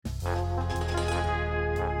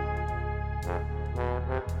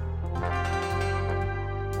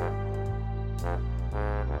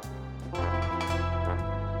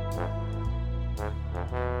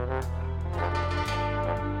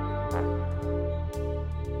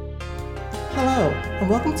Hello, and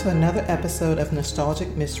welcome to another episode of Nostalgic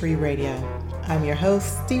Mystery Radio. I'm your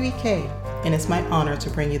host, Stevie K, and it's my honor to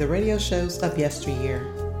bring you the radio shows of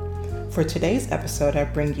yesteryear. For today's episode, I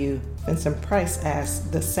bring you Vincent Price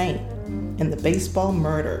as The Saint in The Baseball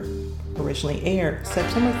Murder, originally aired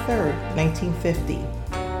September 3rd, 1950,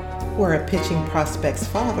 where a pitching prospect's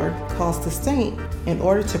father calls the Saint in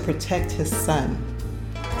order to protect his son.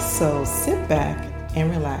 So sit back and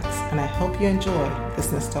relax, and I hope you enjoy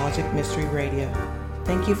this Nostalgic Mystery Radio.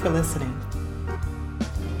 Thank you for listening.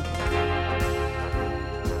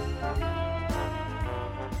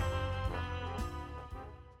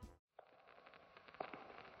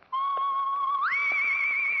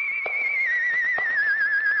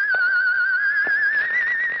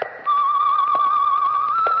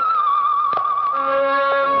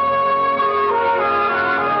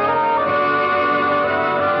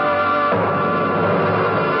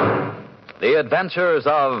 The Adventures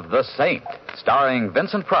of the Saint, starring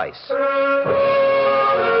Vincent Price. The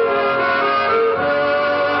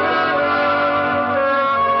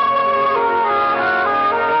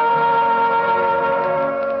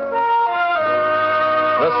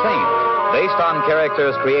Saint, based on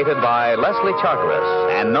characters created by Leslie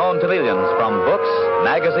Charteris and known to millions from books,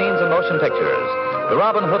 magazines, and motion pictures. The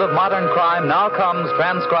Robin Hood of modern crime now comes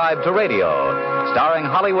transcribed to radio, starring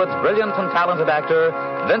Hollywood's brilliant and talented actor,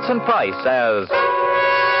 Vincent Price as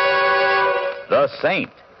The Saint.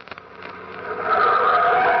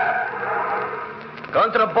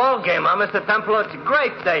 Going to the ball game, huh, Mr. Templar? It's a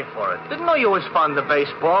great day for it. Didn't know you was fond of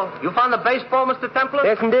baseball. You fond of baseball, Mr. Templar?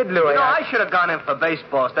 Yes, indeed, Louis. You know, I should have gone in for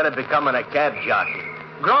baseball instead of becoming a cab jockey.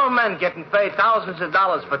 Grown men getting paid thousands of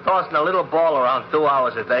dollars for tossing a little ball around 2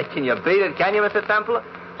 hours a day. Can you beat it? Can you, Mr. Templar?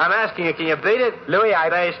 I'm asking you, can you beat it? Louis,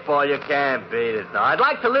 Baseball, you can't beat it. No, I'd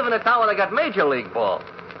like to live in a town where they got major league ball.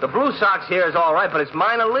 The Blue Sox here is all right, but it's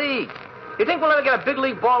minor league. You think we'll ever get a big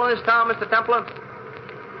league ball in this town, Mr. Templar?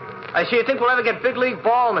 I see, you think we'll ever get big league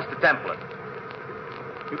ball, Mr. Templar?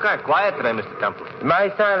 You kind of quiet today, Mr. Templar.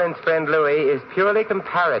 My silence, friend Louis, is purely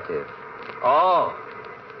comparative. Oh.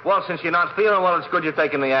 Well, since you're not feeling well, it's good you're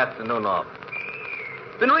taking the afternoon off.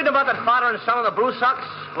 Been reading about that father and son of the Blue Sox,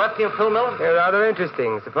 Lefty and Phil Miller? They're rather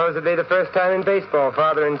interesting. Supposedly the first time in baseball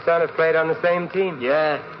father and son have played on the same team.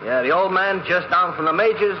 Yeah. The old man just down from the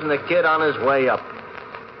majors and the kid on his way up.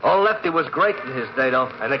 Old Lefty was great in his day, though,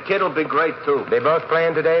 and the kid will be great, too. They both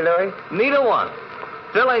playing today, Louis? Neither one.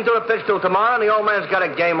 Phil ain't due to pitch till tomorrow, and the old man's got a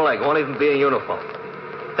game leg. Won't even be in uniform.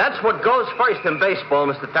 That's what goes first in baseball,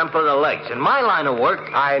 Mr. Templar, the legs. In my line of work...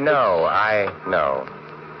 I know.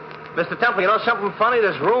 Mr. Templar, you know something funny?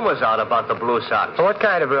 There's rumors out about the Blue Sox. What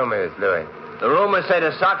kind of rumors, Louis? The rumors say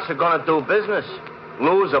the Sox are going to do business.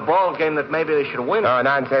 Lose a ball game that maybe they should win. Oh,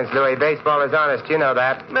 nonsense, Louis. Baseball is honest. You know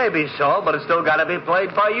that. Maybe so, but it's still got to be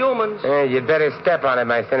played by humans. You'd better step on it,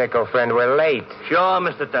 my cynical friend. We're late. Sure,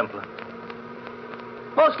 Mr. Templar.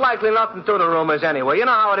 Most likely nothing to the rumors anyway. You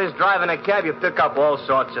know how it is driving a cab. You pick up all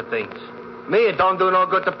sorts of things. Me, it don't do no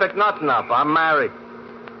good to pick nothing up. I'm married.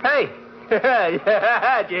 Hey.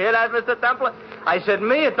 Yeah, did you hear that, Mr. Templar? I said,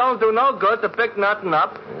 me, it don't do no good to pick nothing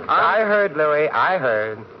up. I heard, Louis. I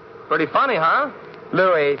heard. Pretty funny, huh?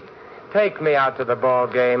 Louis, take me out to the ball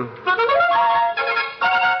game.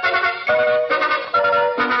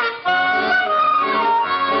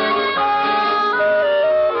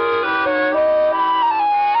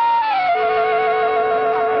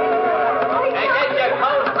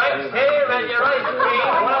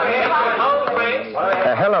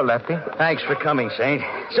 Hello, Lefty. Thanks for coming, Saint.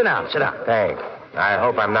 Sit down. Thanks. I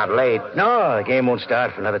hope I'm not late. No, the game won't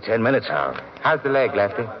start for another 10 minutes. Oh. How's the leg,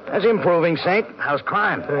 Lefty? That's improving, Saint. How's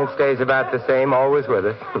crime? It stays about the same, always with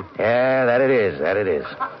us. Yeah, that it is.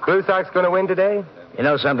 Blue Sox going to win today? You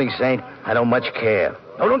know something, Saint? I don't much care.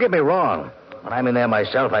 Oh, don't get me wrong. When I'm in there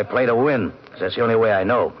myself, I play to win. 'Cause that's the only way I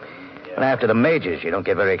know. And after the majors, you don't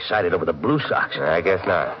get very excited over the Blue Sox. I guess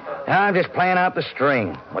not. I'm just playing out the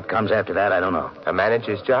string. What comes after that, I don't know. A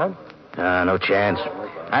manager's job? No chance.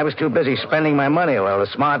 I was too busy spending my money while the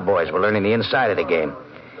smart boys were learning the inside of the game.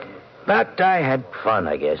 But I had fun,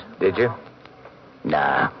 I guess. Did you?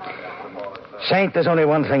 Nah. Saint, there's only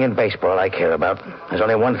one thing in baseball I care about. There's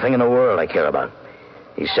only one thing in the world I care about.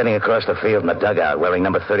 He's sitting across the field in the dugout wearing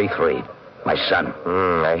number 33. My son.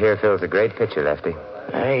 I hear Phil's a great pitcher, Lefty.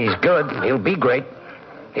 He's good. He'll be great.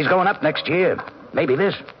 He's going up next year. Maybe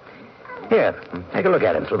this. Here, take a look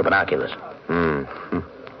at him through the binoculars.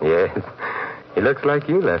 Yes. He looks like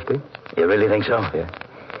you, Lefty. You really think so? Yeah.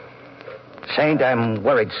 Saint, I'm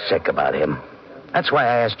worried sick about him. That's why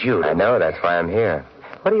I asked you. I know, that's why I'm here.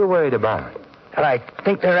 What are you worried about? Well, I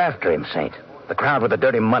think they're after him, Saint. The crowd with the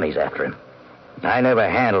dirty money's after him. I never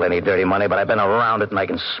handled any dirty money, but I've been around it and I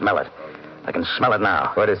can smell it. I can smell it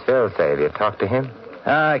now. What does Phil say? Have you talked to him?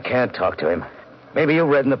 I can't talk to him. Maybe you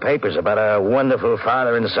read in the papers about a wonderful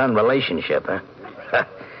father and son relationship, huh?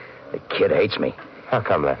 The kid hates me. How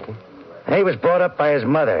come, Lefty? He was brought up by his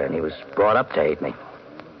mother, and he was brought up to hate me.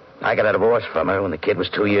 I got a divorce from her when the kid was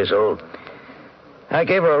 2 years old. I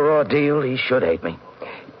gave her a raw deal. He should hate me.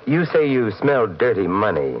 You say you smelled dirty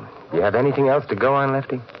money. Do you have anything else to go on,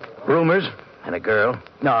 Lefty? Rumors and a girl.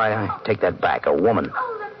 No, I take that back. A woman.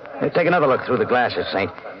 Take another look through the glasses,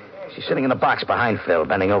 Saint. She's sitting in the box behind Phil,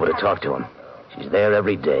 bending over to talk to him. She's there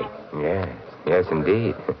every day. Yes,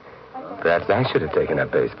 indeed. Perhaps I should have taken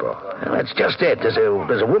up baseball. Well, that's just it. Does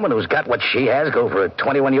a woman who's got what she has go for a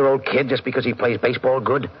 21-year-old kid just because he plays baseball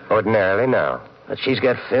good? Ordinarily, no. But she's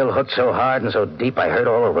got Phil hooked so hard and so deep I hurt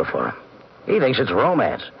all over for him. He thinks it's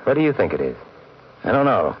romance. What do you think it is? I don't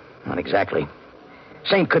know. Not exactly.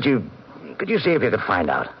 Saint, could you see if you could find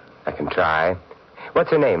out? I can try.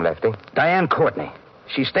 What's her name, Lefty? Diane Courtney.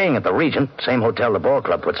 She's staying at the Regent, same hotel the ball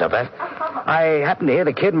club puts up at. I happened to hear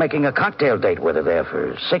the kid making a cocktail date with her there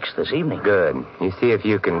for 6 this evening. Good. You see if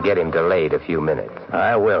you can get him delayed a few minutes.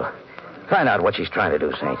 I will. Find out what she's trying to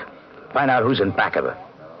do, Saint. Find out who's in back of her.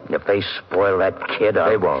 If they spoil that kid,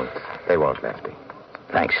 They won't. They won't, Lefty.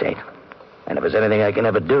 Thanks, Saint. And if there's anything I can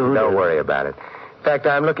ever do... Don't worry about it. In fact,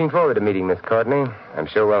 I'm looking forward to meeting Miss Courtney. I'm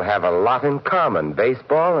sure we'll have a lot in common.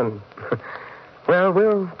 Baseball and... well,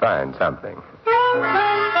 we'll find something.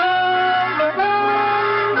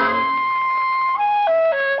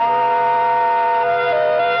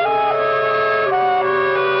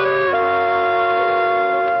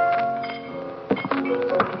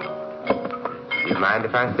 Mind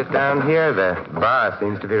if I sit down here? The bar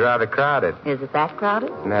seems to be rather crowded. Is it that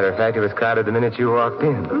crowded? As a matter of fact, it was crowded the minute you walked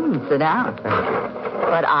in. Sit down. Thank you.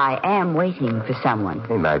 But I am waiting for someone.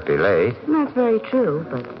 He might be late. That's very true,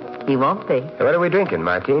 but he won't be. What are we drinking,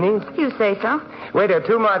 martinis? You say so. Waiter,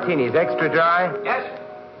 2 martinis, extra dry. Yes?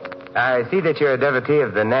 I see that you're a devotee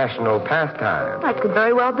of the national pastime. That could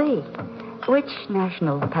very well be. Which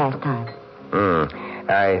national pastime?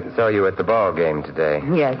 I saw you at the ball game today.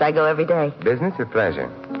 Yes, I go every day. Business or pleasure?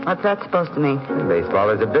 What's that supposed to mean? Baseball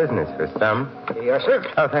is a business for some. Yes, sir.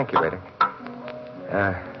 Oh, thank you, waiter.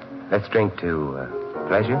 Let's drink to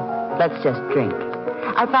pleasure. Let's just drink.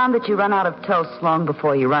 I found that you run out of toasts long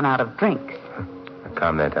before you run out of drinks. A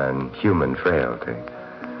comment on human frailty.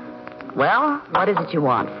 Well, what is it you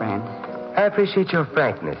want, friend? I appreciate your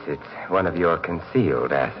frankness. It's one of your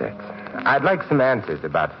concealed assets. I'd like some answers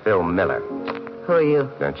about Phil Miller. Who are you?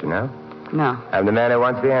 Don't you know? No. I'm the man who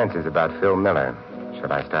wants the answers about Phil Miller.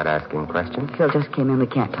 Shall I start asking questions? Phil just came in. We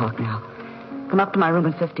can't talk now. Come up to my room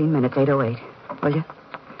in 15 minutes, 8:08. Will you?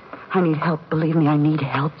 I need help. Believe me, I need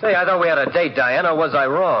help. Say, I thought we had a date, Diane, or was I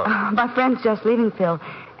wrong? My friend's just leaving, Phil,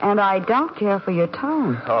 and I don't care for your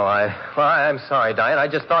tone. Oh, I'm sorry, Diane. I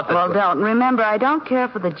just thought that... Well, don't. Remember, I don't care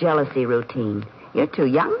for the jealousy routine. You're too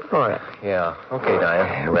young for it. Yeah. Okay,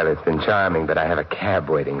 Diane. Well, it's been charming, but I have a cab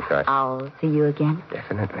waiting, so... I'll see you again.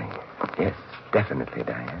 Definitely. Yes, definitely,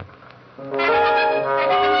 Diane.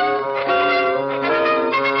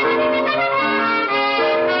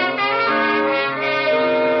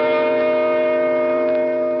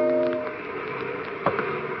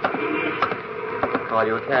 Call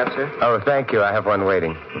you a cab, sir? Oh, thank you. I have one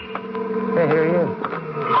waiting. Hey, here he is.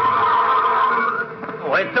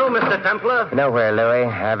 Where to, Mr. Templar? Nowhere, Louis.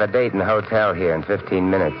 I have a date in the hotel here in 15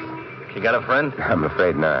 minutes. You got a friend? I'm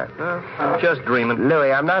afraid not. I'm just dreaming.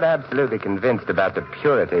 Louis, I'm not absolutely convinced about the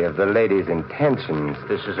purity of the lady's intentions.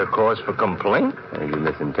 This is a cause for complaint? You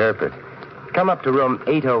misinterpret. Come up to room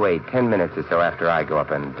 808, 10 minutes or so after I go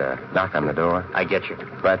up and knock on the door. I get you.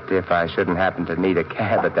 But if I shouldn't happen to need a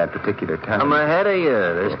cab at that particular time... I'm ahead of you.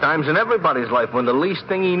 There's times in everybody's life when the least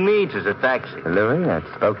thing he needs is a taxi. Louis,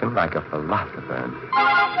 that's spoken like a philosopher.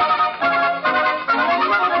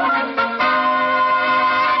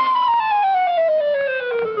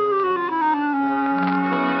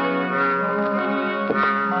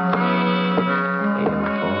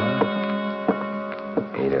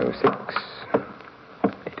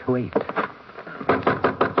 Wait.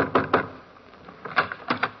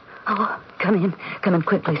 Oh, come in. Come in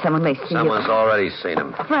quickly. Someone may see Someone's you. already seen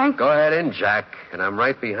him. Frank. Go ahead in, Jack. And I'm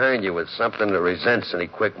right behind you with something that resents any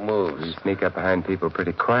quick moves. You sneak up behind people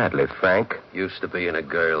pretty quietly, Frank. Used to be in a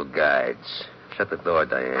Girl Guides. Shut the door,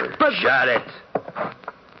 Diane. But... Shut it.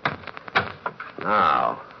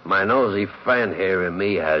 Now, my nosy friend here and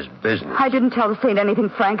me has business. I didn't tell the Saint anything,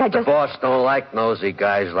 Frank. I The just... boss don't like nosy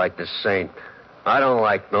guys like the Saint. I don't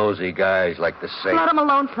like nosy guys like the Saint. Let him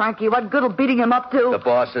alone, Frankie. What good'll beating him up do? The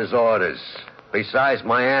boss's orders. Besides,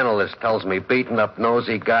 my analyst tells me beating up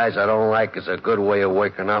nosy guys I don't like is a good way of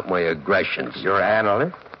working out my aggressions. Your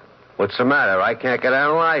analyst? What's the matter? I can't get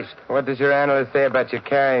analyzed. What does your analyst say about you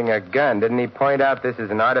carrying a gun? Didn't he point out this is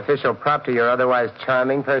an artificial prop to your otherwise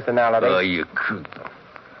charming personality? Oh, you could.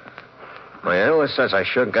 My analyst says I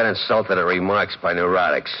shouldn't get insulted at remarks by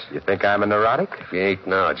neurotics. You think I'm a neurotic? If you ain't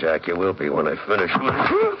now, Jack, you will be when I finish.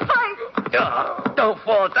 Don't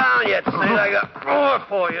fall down yet, Sid. I got more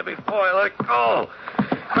for you before I let go.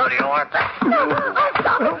 How do you want that?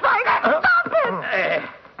 Stop it, Frank. Stop it.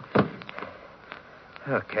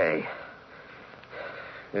 Okay.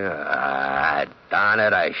 Darn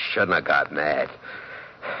it, I shouldn't have got mad.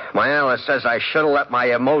 My analyst says I should have let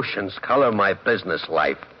my emotions color my business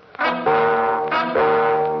life.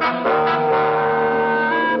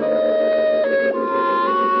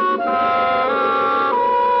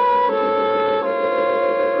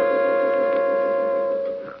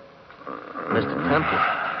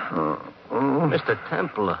 Mr.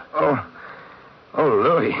 Templar. Oh,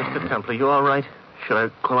 Louis. Mr. Templar, you all right? Should I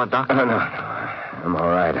call a doctor? No. I'm all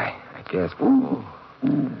right, I guess.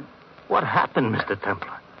 What happened, Mr.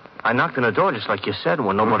 Templar? I knocked on the door just like you said.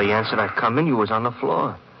 When nobody answered, I come in. You was on the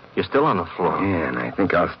floor. You're still on the floor. Yeah, and I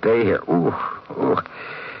think I'll stay here.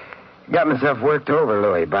 Got myself worked over,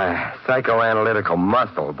 Louis, by a psychoanalytical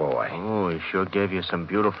muscle boy. Oh, he sure gave you some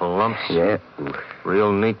beautiful lumps. Yeah.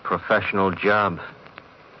 Real neat professional job.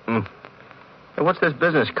 Hey, what's this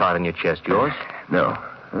business card in your chest, yours? No.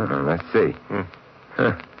 Let's see.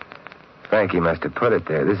 Huh. Frankie must have put it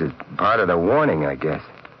there. This is part of the warning, I guess.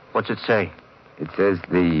 What's it say? It says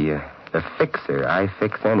the fixer. I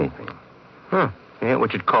fix anything. He ain't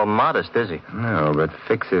what you'd call modest, is he? No, but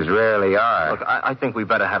fixers rarely are. Look, I think we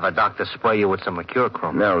better have a doctor spray you with some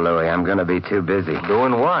mercurochrome. No, Louis, I'm going to be too busy.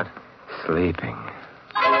 Doing what? Sleeping.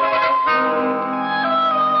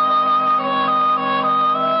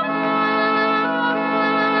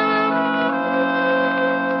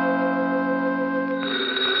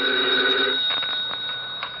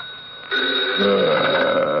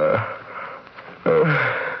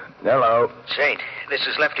 Hello. Saint, this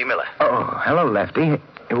is Lefty Miller. Oh, hello, Lefty.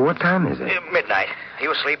 What time is it? Midnight. Are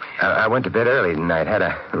you asleep? I went to bed early tonight. Had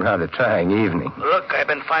a rather trying evening. Look, I've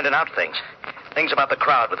been finding out things. Things about the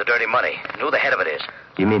crowd with the dirty money. And who the head of it is.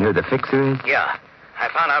 You mean who the fixer is? Yeah. I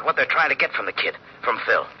found out what they're trying to get from the kid. From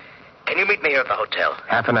Phil. Can you meet me here at the hotel?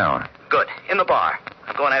 Half an hour. Good. In the bar.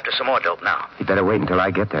 I'm going after some more dope now. You better wait until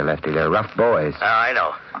I get there, Lefty. They're rough boys. I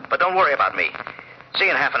know. But don't worry about me. See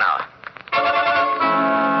you in half an hour.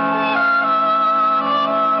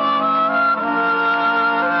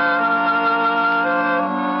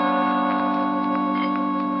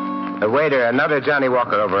 Waiter, another Johnny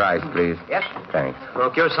Walker over ice, please. Yes? Thanks.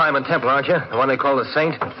 Look, you're Simon Templar, aren't you? The one they call the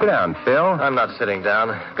Saint? Sit down, Phil. I'm not sitting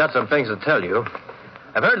down. Got some things to tell you.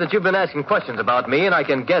 I've heard that you've been asking questions about me, and I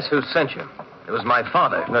can guess who sent you. It was my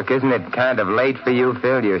father. Look, isn't it kind of late for you,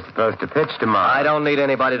 Phil? You're supposed to pitch tomorrow. I don't need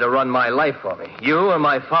anybody to run my life for me. You or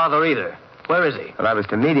my father either. Where is he? Well, I was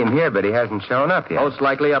to meet him here, but he hasn't shown up yet. Most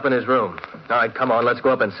likely up in his room. All right, come on, let's go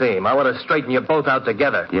up and see him. I want to straighten you both out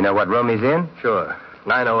together. You know what room he's in? Sure.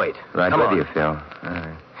 908. Right come with on. you, Phil. All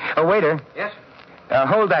right. Oh, waiter. Yes?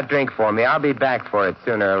 Hold that drink for me. I'll be back for it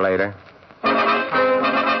sooner or later.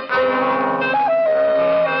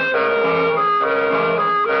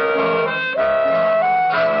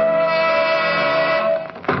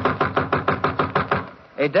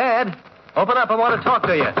 Hey, Dad, open up. I want to talk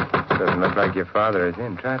to you. Doesn't look like your father is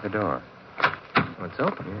in. Try the door. Oh, it's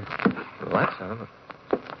open. Yeah. The lights on,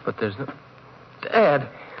 but there's no... Dad!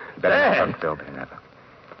 Better Dad! not look, Phil. Better not look.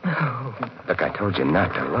 Look, I told you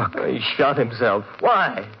not to look. He shot himself.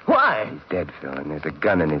 Why? Why? He's dead, Phil, and there's a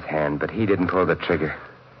gun in his hand, but he didn't pull the trigger.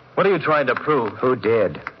 What are you trying to prove? Who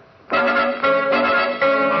did?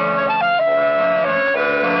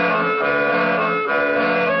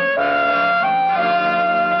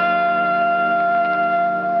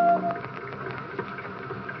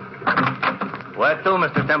 Where to,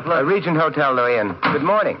 Mr. Templar? Regent Hotel, Louis, and good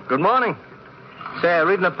morning. Good morning. Say, I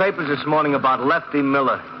read in the papers this morning about Lefty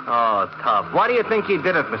Miller. Oh, tough. Why do you think he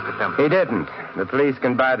did it, Mr. Templar? He didn't. The police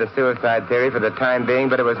can buy the suicide theory for the time being,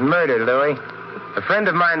 but it was murder, Louis. A friend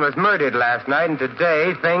of mine was murdered last night, and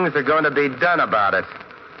today things are going to be done about it.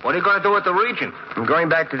 What are you going to do with the Regent? I'm going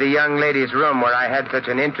back to the young lady's room where I had such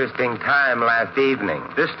an interesting time last evening.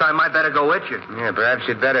 This time I better go with you. Yeah, perhaps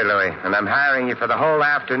you'd better, Louis. And I'm hiring you for the whole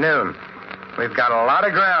afternoon. We've got a lot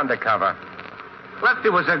of ground to cover. Lefty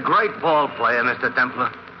was a great ball player, Mr.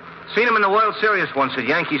 Templar. Seen him in the World Series once at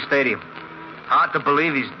Yankee Stadium. Hard to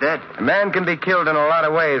believe he's dead. A man can be killed in a lot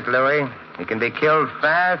of ways, Louis. He can be killed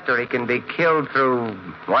fast, or he can be killed through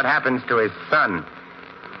what happens to his son.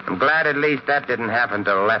 I'm glad at least that didn't happen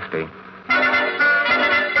to Lefty.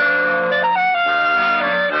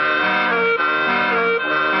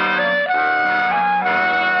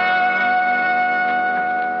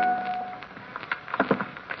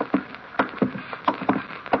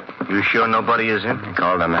 You sure nobody is in? I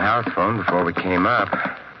called on the house phone before we came up.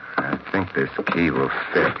 I think this key will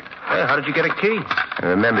fit. Hey, how did you get a key? I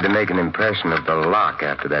remember to make an impression of the lock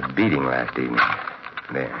after that beating last evening.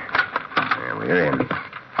 There, we're in.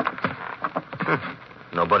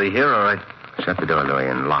 Nobody here, all right. Shut the door, Louis,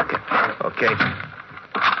 and lock it. Okay.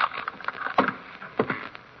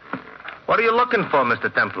 What are you looking for,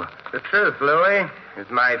 Mr. Templar? The truth, Louis. As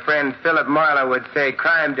my friend Philip Marlowe would say,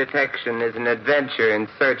 crime detection is an adventure in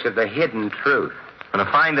search of the hidden truth. Gonna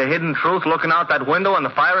find the hidden truth looking out that window on the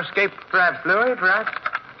fire escape? Perhaps, Louis, perhaps.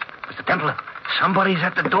 Mr. Templar, somebody's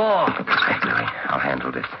at the door. Hey, Louis, I'll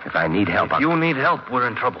handle this. If I need help, If you need help, we're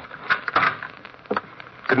in trouble.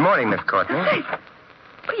 Good morning, Miss Courtney. Hey,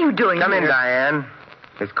 what are you doing Come here? in, Diane.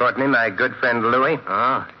 Miss Courtney, my good friend Louis.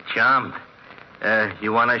 Oh, charmed.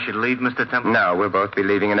 You want I should leave, Mr. Templar? No, we'll both be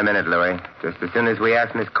leaving in a minute, Louis. Just as soon as we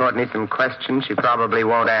ask Miss Courtney some questions, she probably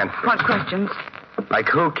won't answer. What questions? Like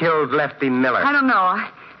who killed Lefty Miller? I don't know.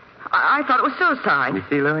 I thought it was suicide. You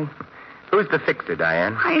see, Louis? Who's the fixer,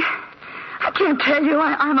 Diane? I can't tell you.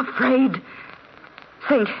 I'm afraid.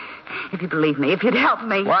 Saint, if you believe me, if you'd help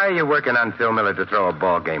me. Why are you working on Phil Miller to throw a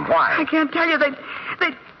ball game? I Why? can't tell you.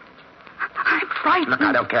 I'm frightened. Look,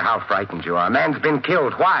 I don't care how frightened you are. A man's been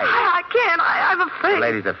killed. Why? I can't. I'm afraid. The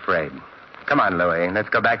lady's afraid. Come on, Louis. Let's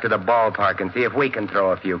go back to the ballpark and see if we can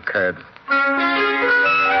throw a few curves.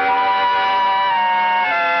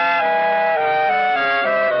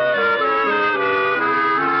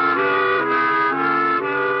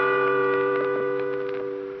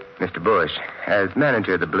 Mr. Bush, as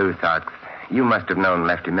manager of the Blue Sox, you must have known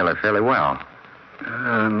Lefty Miller fairly well.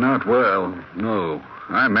 Not well, no.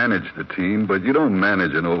 I manage the team, but you don't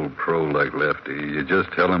manage an old pro like Lefty. You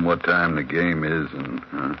just tell him what time the game is,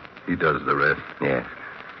 and he does the rest. Yes.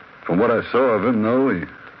 From what I saw of him, though,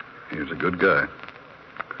 he was a good guy.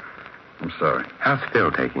 I'm sorry. How's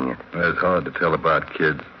Phil taking it? It's hard to tell about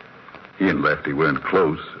kids. He and Lefty weren't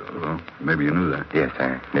close. Well, maybe you knew that. Yes,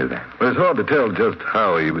 I knew that. But it's hard to tell just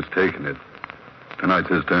how he was taking it. Tonight's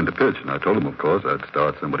his turn to pitch, and I told him, of course, I'd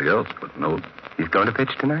start somebody else, but no. He's going to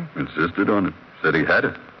pitch tonight? Insisted on it. Said he had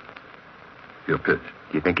it. He'll pitch.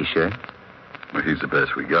 Do you think he should? Well, he's the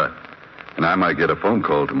best we got. And I might get a phone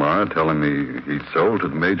call tomorrow telling me he's sold to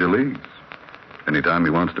the major leagues. Anytime he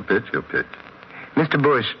wants to pitch, he'll pitch. Mr.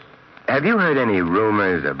 Bush, have you heard any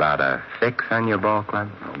rumors about a fix on your ball club?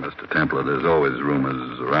 Oh, Mr. Templar, there's always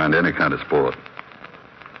rumors around any kind of sport.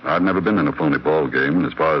 I've never been in a phony ball game, and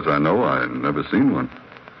as far as I know, I've never seen one.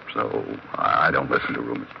 So I don't listen to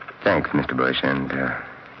rumors. Thanks, Mr. Bush, and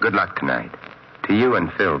good luck tonight. To you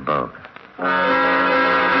and Phil both.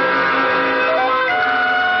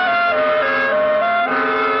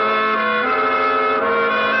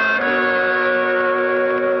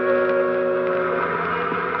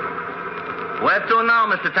 Where to now,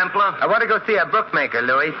 Mr. Templar? I want to go see a bookmaker,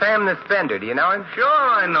 Louis. Sam the Spender. Do you know him? Sure,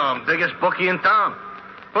 I know him. Biggest bookie in town.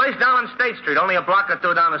 Place down on State Street, only a block or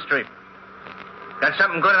two down the street. Got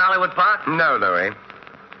something good in Hollywood Park? No, Louis.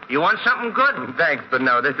 You want something good? Thanks, but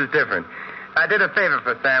no, this is different. I did a favor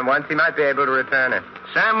for Sam once. He might be able to return it.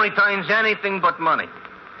 Sam returns anything but money.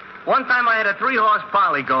 One time I had a 3-horse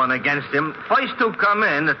poly going against him. First two come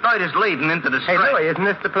in, the third is leading into the Hey, straight. Louis, isn't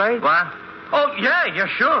this the place? What? Oh, yeah,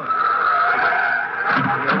 sure.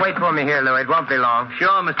 Wait for me here, Louis. It won't be long.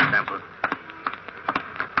 Sure, Mr. Templar.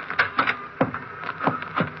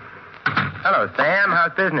 Hello, Sam.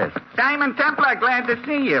 How's business? Simon Templar, glad to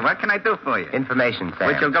see you. What can I do for you? Information, Sam.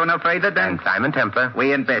 Which will go no further than... And Simon Templar.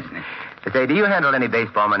 We in business. Say, do you handle any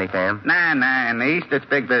baseball money, Sam? Nah. In the East, it's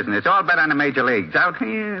big business. All bet on the major leagues. Out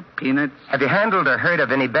here, peanuts. Have you handled or heard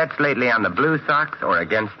of any bets lately on the Blue Sox or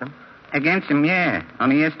against them? Against them, yeah.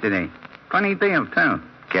 Only yesterday. Funny deal, too.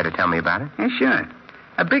 Care to tell me about it? Yeah, sure.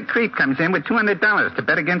 A big creep comes in with $200 to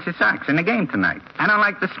bet against the Sox in the game tonight. I don't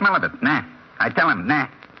like the smell of it. Nah. I tell him, nah.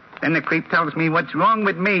 Then the creep tells me what's wrong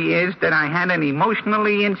with me is that I had an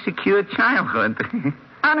emotionally insecure childhood.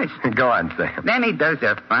 Honest. Go on, Sam. Then he does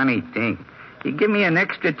a funny thing. He give me an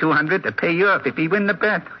extra $200 to pay you off if he win the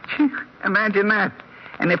bet. Imagine that.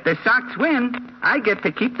 And if the Sox win, I get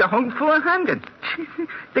to keep the whole $400.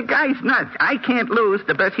 The guy's nuts. I can't lose.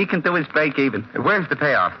 The best he can do is break even. Where's the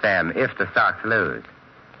payoff, Sam, if the Sox lose?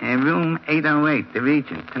 Room 808, the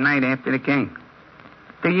Regent, tonight after the game.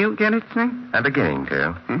 Do you get it, sir? I'm beginning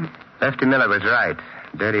to. Lefty Miller was right.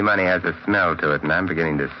 Dirty money has a smell to it, and I'm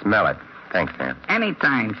beginning to smell it. Thanks, Sam.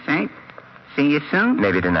 Anytime, Saint. See you soon?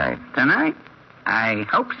 Maybe tonight. Tonight? I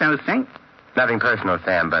hope so, Saint. Nothing personal,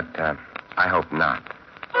 Sam, but I hope not.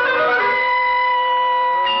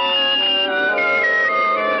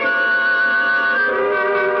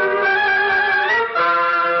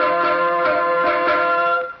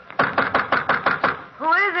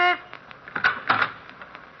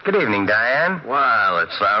 Good evening, Diane. Well,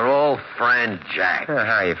 it's our old friend Jack. How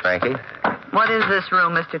are you, Frankie? What is this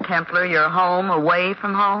room, Mr. Templar? You're home, away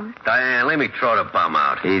from home? Diane, let me throw the bum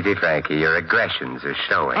out. Easy, Frankie. Your aggressions are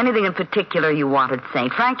showing. Anything in particular you wanted,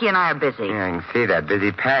 Saint? Frankie and I are busy. Yeah, I can see that.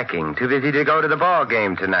 Busy packing. Too busy to go to the ball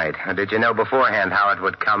game tonight. Or did you know beforehand how it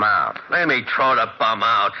would come out? Let me throw the bum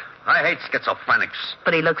out. I hate schizophrenics.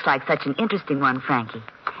 But he looks like such an interesting one, Frankie.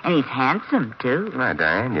 And he's handsome, too. Why,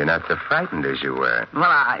 Diane, you're not so frightened as you were.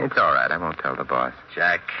 Well, It's all right. I won't tell the boss.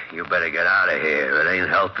 Jack, you better get out of here. It ain't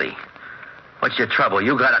healthy. What's your trouble?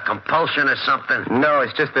 You got a compulsion or something? No,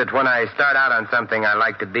 it's just that when I start out on something, I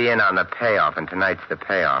like to be in on the payoff, and tonight's the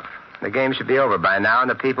payoff. The game should be over by now, and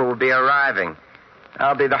the people will be arriving.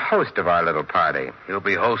 I'll be the host of our little party. You'll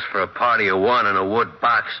be host for a party of one in a wood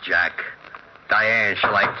box, Jack. Diane,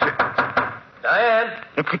 shall I... Diane?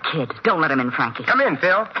 It's a kid. Don't let him in, Frankie. Come in,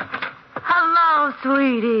 Phil. Hello,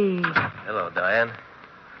 sweetie. Hello, Diane.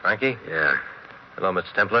 Frankie? Yeah. Hello,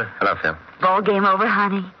 Mr. Templar. Hello, Phil. Ball game over,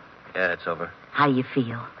 honey? Yeah, it's over. How you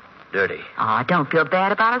feel? Dirty. Oh, don't feel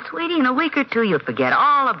bad about it, sweetie. In a week or two, you'll forget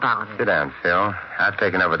all about it. Sit down, Phil. I've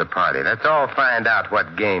taken over the party. Let's all find out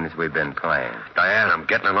what games we've been playing. Diane, I'm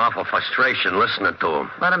getting an awful frustration listening to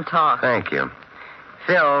him. Let him talk. Thank you.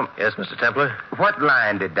 Phil, Yes, Mr. Templar? what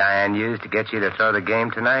line did Diane use to get you to throw the game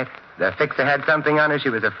tonight? The fixer had something on her. She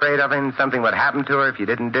was afraid of him. Something would happen to her if you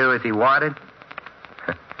didn't do as he wanted.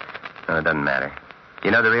 No, it doesn't matter.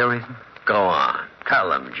 You know the real reason? Go on.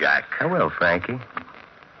 Tell him, Jack. I will, Frankie.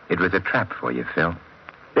 It was a trap for you, Phil.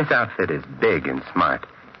 This outfit is big and smart.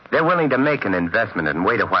 They're willing to make an investment and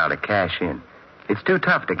wait a while to cash in. It's too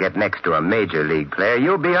tough to get next to a major league player.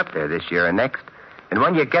 You'll be up there this year and next. And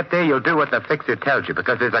when you get there, you'll do what the fixer tells you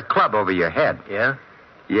because there's a club over your head. Yeah?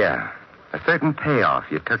 Yeah. A certain payoff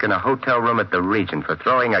you took in a hotel room at the Regent for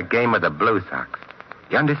throwing a game with the Blue Sox.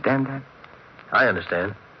 You understand that? I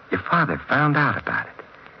understand. Your father found out about it.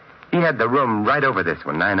 He had the room right over this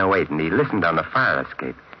one, 908, and he listened on the fire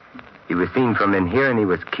escape. He was seen from in here, and he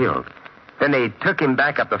was killed. Then they took him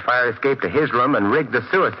back up the fire escape to his room and rigged the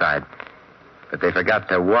suicide. But they forgot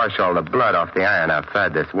to wash all the blood off the iron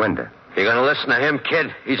outside this window. You gonna listen to him,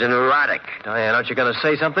 kid? He's a neurotic. Diane, aren't you going to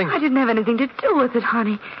say something? I didn't have anything to do with it,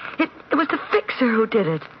 honey. It was the fixer who did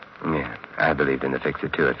it. Yeah, I believed in the fixer,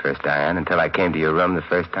 too, at first, Diane, until I came to your room the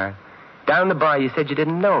first time. Down the bar, you said you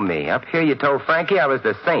didn't know me. Up here, you told Frankie I was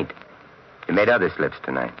the saint. You made other slips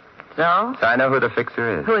tonight. So? So I know who the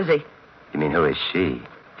fixer is. Who is he? You mean, who is she?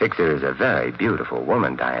 Fixer is a very beautiful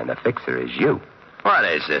woman, Diane. The fixer is you. What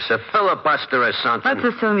is this, a filibuster or something?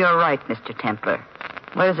 Let's assume you're right, Mr. Templar.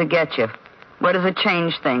 Where does it get you? Where does it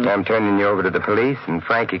change things? I'm turning you over to the police, and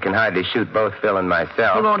Frankie can hardly shoot both Phil and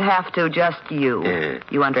myself. You won't have to, just you. Yeah.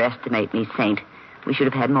 You underestimate me, Saint. We should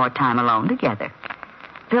have had more time alone together.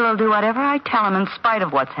 Phil will do whatever I tell him in spite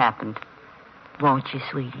of what's happened. Won't you,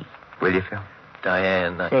 sweetie? Will you, Phil?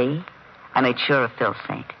 Diane, See? I made sure of Phil,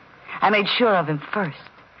 Saint. I made sure of him first.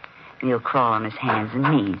 And he'll crawl on his hands and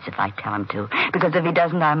knees if I tell him to. Because if he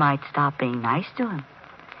doesn't, I might stop being nice to him.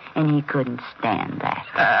 And he couldn't stand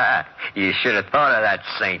that. You should have thought of that,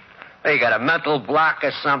 Saint. Hey, you got a mental block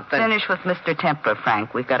or something? Finish with Mr. Templar,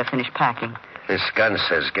 Frank. We've got to finish packing. This gun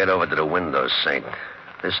says get over to the window, Saint.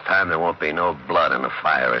 This time there won't be no blood in the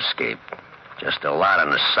fire escape. Just a lot on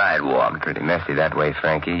the sidewalk. Pretty messy that way,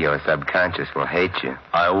 Frankie. Your subconscious will hate you.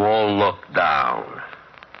 I won't look down.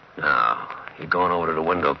 Now, you going over to the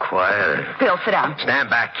window quiet? Phil, sit down.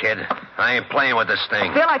 Stand back, kid. I ain't playing with this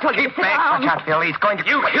thing. Phil, I told you to sit down. Watch out, Phil. He's going to...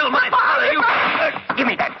 You killed my father. You... Give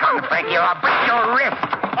me that gun, Frankie, or I'll break your wrist.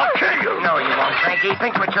 I'll kill you. No, you won't, Frankie.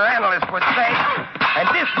 Think what your analyst would say. And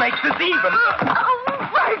this makes us even.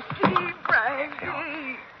 Oh,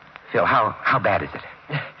 Frankie. Phil, how bad is it?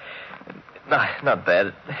 Not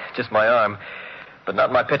bad. Just my arm. But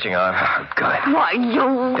not my pitching arm. Oh, good. Why,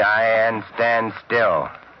 you... Diane, stand still.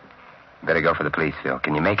 Better go for the police, Phil.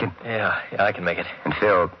 Can you make it? Yeah, I can make it. And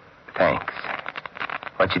Phil, thanks.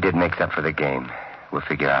 What you did makes up for the game. We'll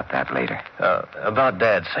figure out that later. About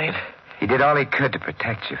Dad, Saint. He did all he could to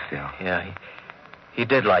protect you, Phil. Yeah, he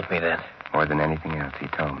did like me then. More than anything else, he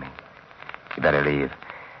told me. You better leave.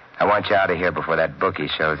 I want you out of here before that bookie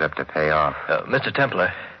shows up to pay off. Mr.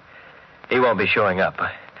 Templar, he won't be showing up.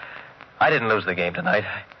 I didn't lose the game tonight.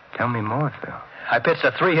 Tell me more, Phil. I pitched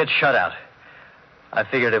a 3-hit shutout. I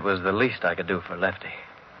figured it was the least I could do for Lefty.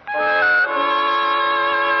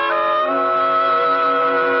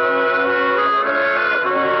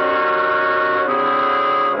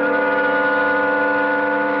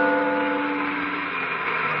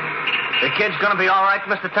 The kid's gonna be all right,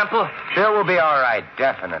 Mr. Temple? Phil will be all right,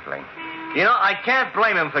 definitely. You know, I can't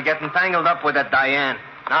blame him for getting tangled up with that Diane.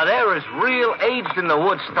 Now, there is real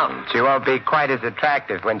aged-in-the-wood stuff. She won't be quite as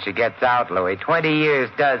attractive when she gets out, Louis. 20 years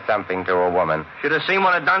does something to a woman. Should have seen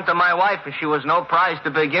what it done to my wife if she was no prize to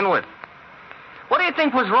begin with. What do you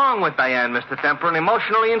think was wrong with Diane, Mr. Temple? An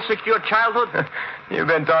emotionally insecure childhood? You've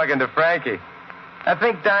been talking to Frankie. I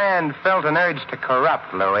think Diane felt an urge to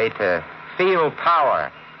corrupt, Louis, to feel power.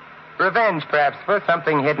 Revenge, perhaps, for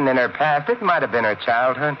something hidden in her past. It might have been her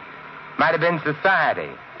childhood. Might have been society.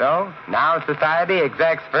 So, now society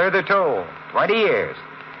exacts further toll. 20 years.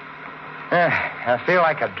 I feel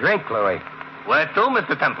like a drink, Louis. Where to,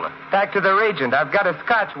 Mr. Templar? Back to the Regent. I've got a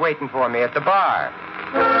scotch waiting for me at the bar.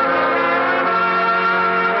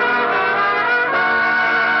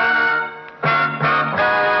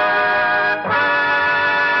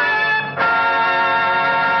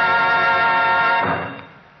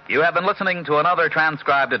 You have been listening to another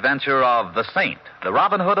transcribed adventure of The Saint, the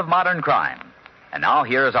Robin Hood of modern crime. And now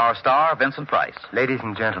here is our star, Vincent Price. Ladies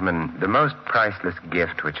and gentlemen, the most priceless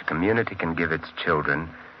gift which a community can give its children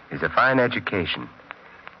is a fine education.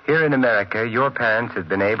 Here in America, your parents have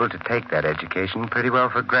been able to take that education pretty well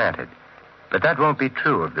for granted. But that won't be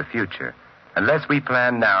true of the future, unless we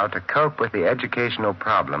plan now to cope with the educational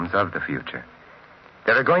problems of the future.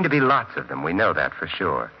 There are going to be lots of them, we know that for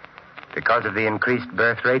sure. Because of the increased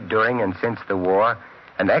birth rate during and since the war,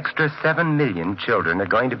 an extra 7 million children are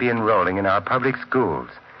going to be enrolling in our public schools.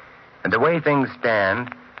 And the way things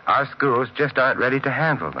stand, our schools just aren't ready to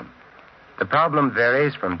handle them. The problem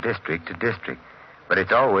varies from district to district, but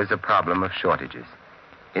it's always a problem of shortages.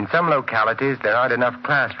 In some localities, there aren't enough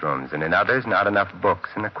classrooms, and in others, not enough books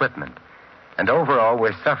and equipment. And overall,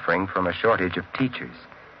 we're suffering from a shortage of teachers.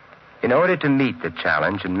 In order to meet the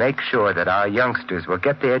challenge and make sure that our youngsters will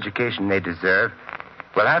get the education they deserve,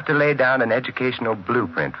 we'll have to lay down an educational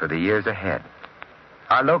blueprint for the years ahead.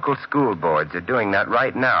 Our local school boards are doing that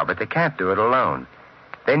right now, but they can't do it alone.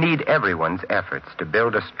 They need everyone's efforts to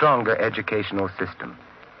build a stronger educational system.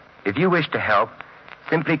 If you wish to help,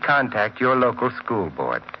 simply contact your local school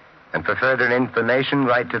board. And for further information,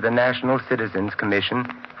 write to the National Citizens Commission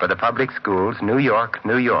for the Public Schools, New York,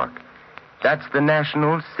 New York. That's the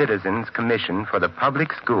National Citizens Commission for the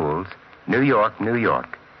Public Schools, New York, New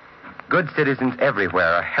York. Good citizens everywhere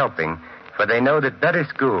are helping, for they know that better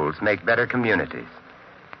schools make better communities.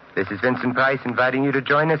 This is Vincent Price inviting you to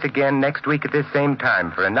join us again next week at this same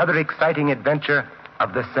time for another exciting adventure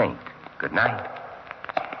of the Saint. Good night.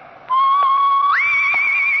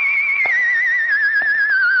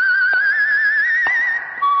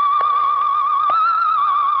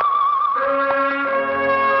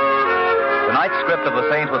 Of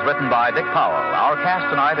The Saint was written by Dick Powell. Our cast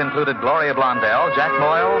tonight included Gloria Blondell, Jack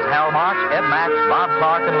Moyles, Hal March, Ed Max, Bob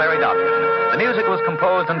Clark, and Larry Dobkin. The music was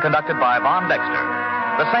composed and conducted by Von Dexter.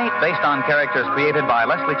 The Saint, based on characters created by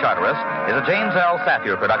Leslie Charteris, is a James L.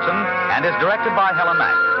 Safier production and is directed by Helen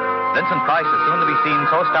Mack. Vincent Price is soon to be seen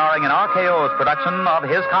co-starring in RKO's production of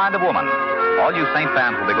His Kind of Woman. All you Saint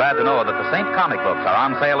fans will be glad to know that the Saint comic books are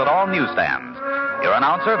on sale at all newsstands. Your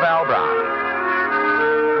announcer, Val Brown.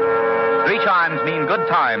 3 chimes mean good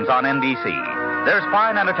times on NBC. There's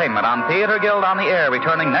fine entertainment on Theater Guild on the Air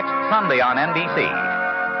returning next Sunday on NBC.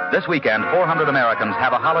 This weekend, 400 Americans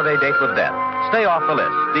have a holiday date with death. Stay off the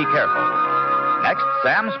list. Be careful. Next,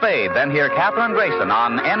 Sam Spade, then hear Katherine Grayson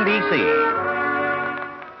on NBC.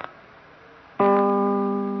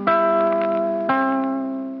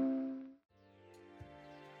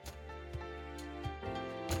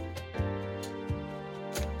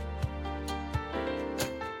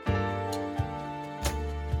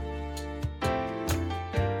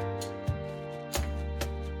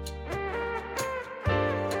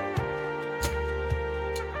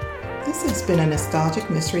 This has been a Nostalgic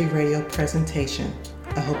Mystery Radio presentation.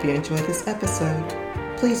 I hope you enjoyed this episode.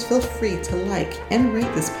 Please feel free to like and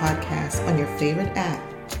rate this podcast on your favorite app.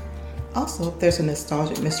 Also, there's a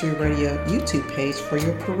Nostalgic Mystery Radio YouTube page for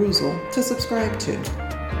your perusal to subscribe to.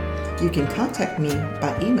 You can contact me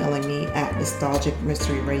by emailing me at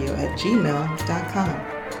nostalgicmysteryradio@gmail.com.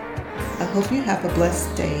 I hope you have a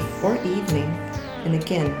blessed day or evening. And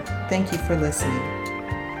again, thank you for listening.